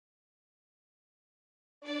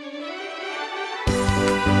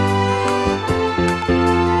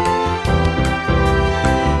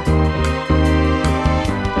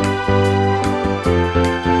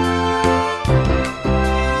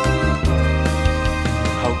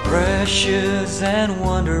precious and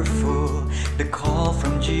wonderful, the call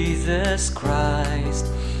from Jesus Christ.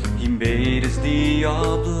 He made us the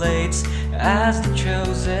Oblates as the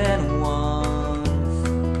chosen ones.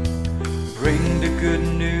 Bring the good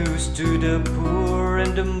news to the poor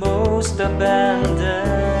and the most abandoned.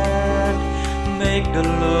 Make the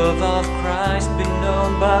love of Christ be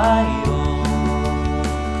known by all.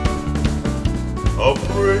 How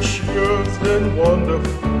precious and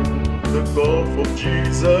wonderful the call of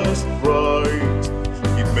Jesus Christ.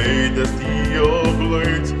 He made us the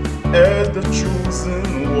Oblates as the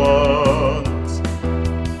chosen ones.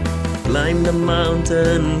 Climb the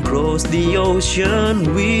mountain, cross the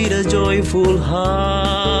ocean with a joyful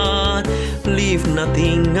heart. Leave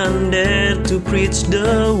nothing undone to preach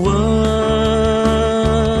the word.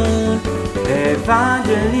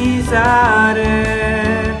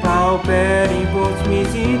 Evangelizare Pauperibus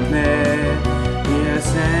Misit Me. He has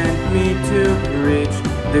sent me to preach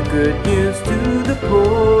the good news to the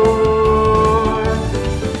poor.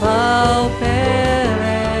 Pauperes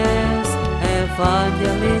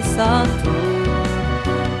Evangelizare.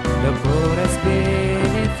 The poor has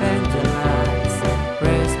been evangelized.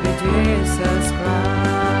 Praise be Jesus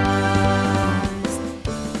Christ.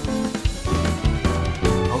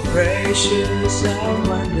 How precious and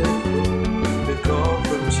wonderful the call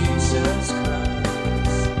from Jesus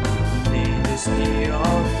Christ. Lead us the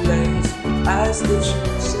Oblates as the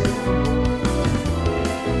chosen one.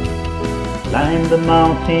 Climb the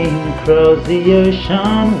mountain, cross the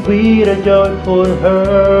ocean with a joyful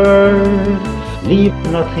heart. Leave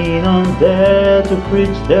nothing on there to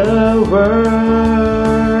preach the word.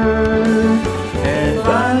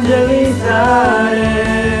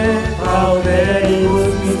 Evangelizare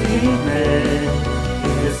Pauperibus Misit Me.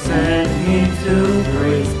 He has sent me to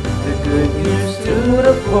preach the good news to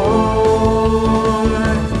the poor.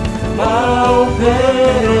 Pauperes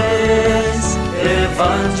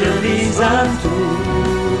Evangelizare.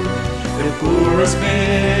 The poor has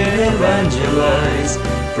been evangelized.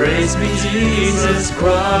 Praise be Jesus Christ.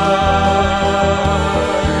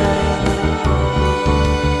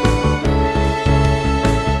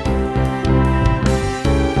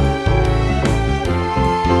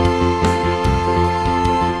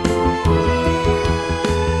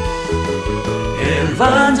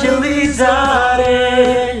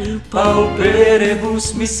 Evangelizare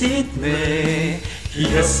Pauperibus Misit Me. He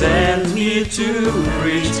has sent me to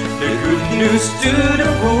preach the good news to the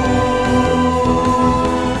poor.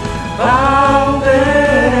 Pauperes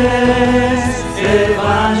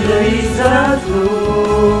Evangelizare.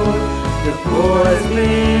 The poor has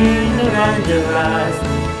been evangelized.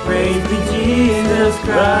 Praise be Jesus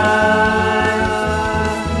Christ.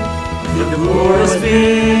 The poor has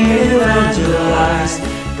been evangelized.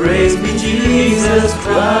 Praise be Jesus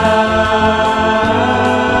Christ.